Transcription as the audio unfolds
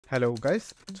Hello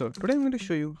guys, so today I'm going to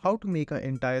show you how to make an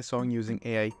entire song using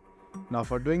AI. Now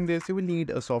for doing this you will need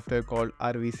a software called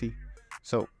RVC.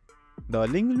 So the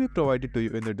link will be provided to you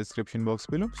in the description box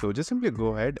below, so just simply go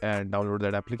ahead and download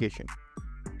that application.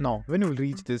 Now when you will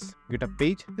reach this GitHub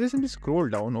page, just simply scroll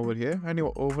down over here and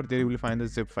over there you will find the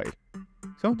zip file.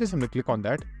 So just simply click on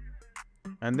that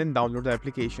and then download the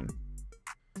application.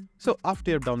 So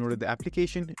after you have downloaded the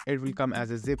application, it will come as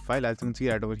a zip file as you can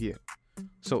see right over here.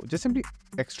 So just simply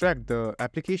extract the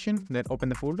application, then open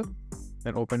the folder,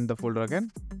 then open the folder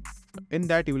again. In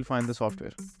that you will find the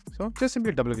software. So just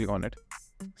simply double click on it.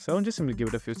 So just simply give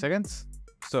it a few seconds.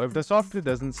 So if the software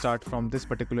doesn't start from this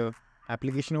particular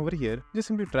application over here, just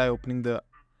simply try opening the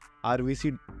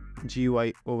RVC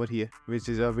GUI over here, which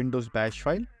is a Windows bash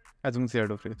file as you can see right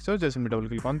over here. So just simply double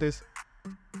click on this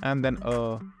and then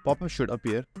a pop-up should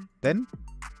appear. Then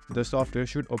the software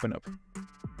should open up.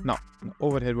 Now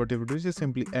over here what you have to do is just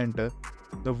simply enter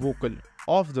the vocal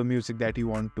of the music that you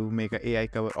want to make an AI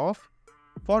cover of.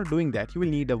 For doing that you will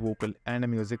need a vocal and a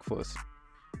music first.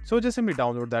 So just simply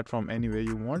download that from anywhere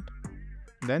you want.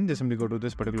 Then just simply go to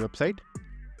this particular website,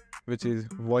 which is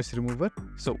voice remover.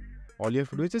 So all you have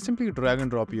to do is just simply drag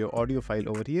and drop your audio file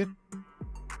over here.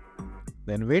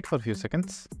 Then wait for a few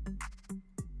seconds.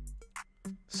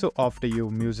 So after your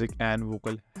music and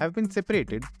vocal have been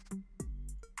separated,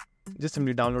 just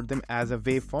simply download them as a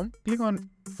waveform. Click on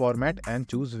format and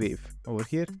choose wave over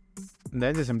here.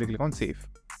 Then just simply click on save.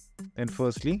 Then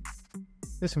firstly,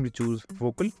 just simply choose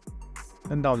vocal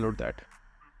and download that.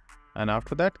 And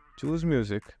after that, choose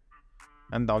music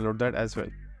and download that as well.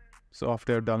 So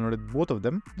after you've downloaded both of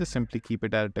them, just simply keep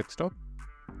it at desktop.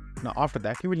 Now after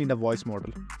that, you will need a voice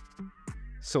model.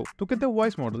 So to get the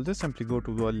voice model, just simply go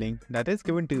to the link that is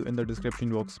given to you in the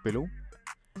description box below.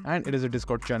 And it is a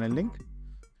Discord channel link.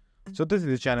 So this is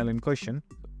the channel in question.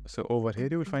 So over here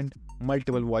you will find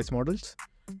multiple voice models.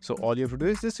 So all you have to do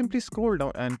is just simply scroll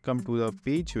down and come to the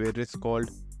page where it's called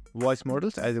voice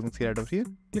models, as you can see right over here.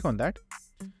 Click on that.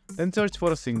 Then search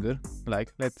for a singer,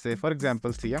 like let's say for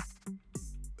example Sia.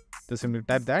 Just simply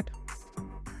type that.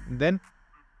 Then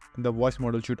the voice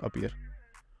model should appear.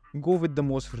 Go with the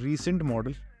most recent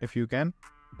model if you can.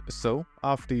 So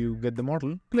after you get the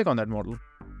model, click on that model.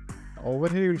 Over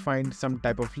here you will find some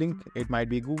type of link. It might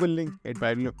be Google link, it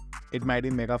might be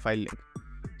mega file link.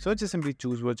 So just simply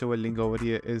choose whichever link over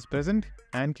here is present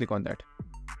and click on that.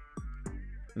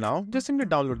 Now just simply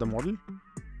download the model.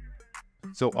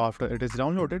 So after it is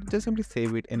downloaded, just simply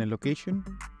save it in a location.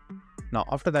 Now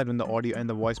after that, when the audio and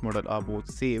the voice model are both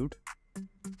saved,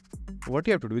 what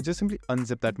you have to do is just simply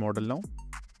unzip that model now.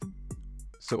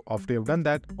 So after you've done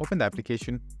that, open the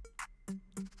application.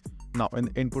 Now in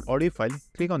the input audio file,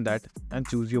 click on that and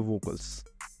choose your vocals.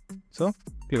 So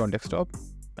click on desktop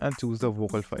and choose the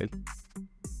vocal file.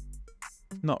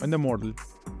 Now in the model,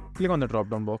 click on the drop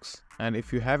down box, and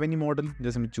if you have any model,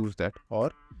 just simply choose that,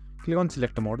 or click on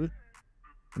select a model.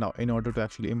 Now in order to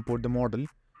actually import the model, you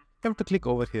have to click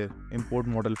over here, import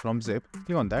model from zip.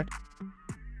 Click on that.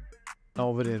 Now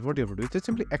over here what you have to do is just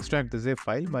simply extract the zip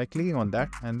file by clicking on that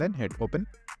and then hit open.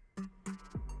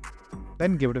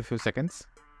 Then give it a few seconds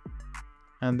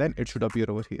and then it should appear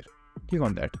over here. Click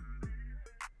on that.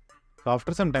 So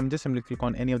after some time, just simply click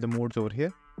on any of the modes over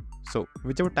here. So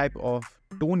whichever type of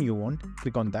tone you want,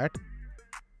 click on that.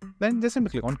 Then just simply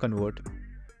click on convert.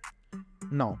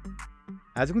 Now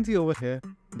as you can see over here,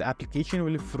 the application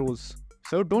will froze.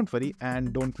 So don't worry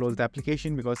and don't close the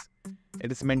application because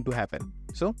it is meant to happen.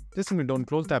 So just simply don't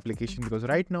close the application because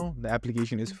right now the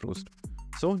application is frozen.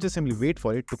 So just simply wait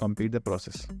for it to complete the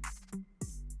process.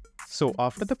 So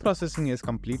after the processing is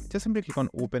complete, just simply click on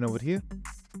open over here.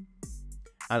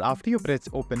 And after you press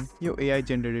open, your AI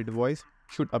generated voice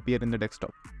should appear in the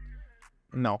desktop.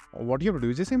 Now what you have to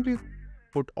do is just simply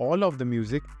put all of the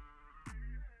music,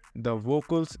 the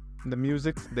vocals, the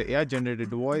music, the AI generated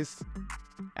voice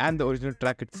and the original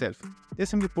track itself.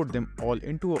 Just simply put them all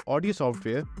into an audio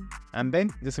software and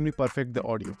then just simply perfect the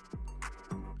audio.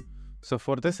 So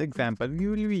for this example, we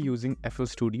will be using FL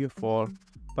Studio for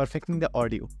perfecting the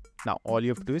audio. Now all you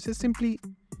have to do is just simply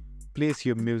place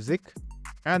your music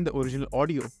and the original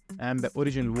audio and the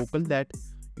original vocal that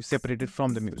you separated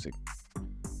from the music.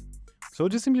 So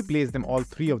just simply place them, all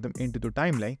three of them, into the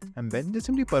timeline and then just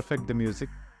simply perfect the music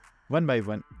one by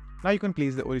one. Now you can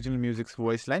place the original music's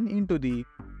voice line into the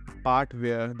part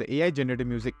where the AI generated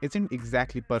music isn't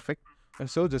exactly perfect.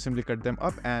 So just simply cut them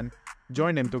up and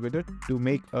join them together to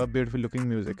make a beautiful looking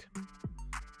music.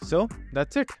 So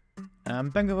that's it.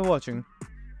 Thank you for watching,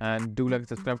 and do like and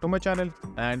subscribe to my channel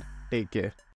and take care.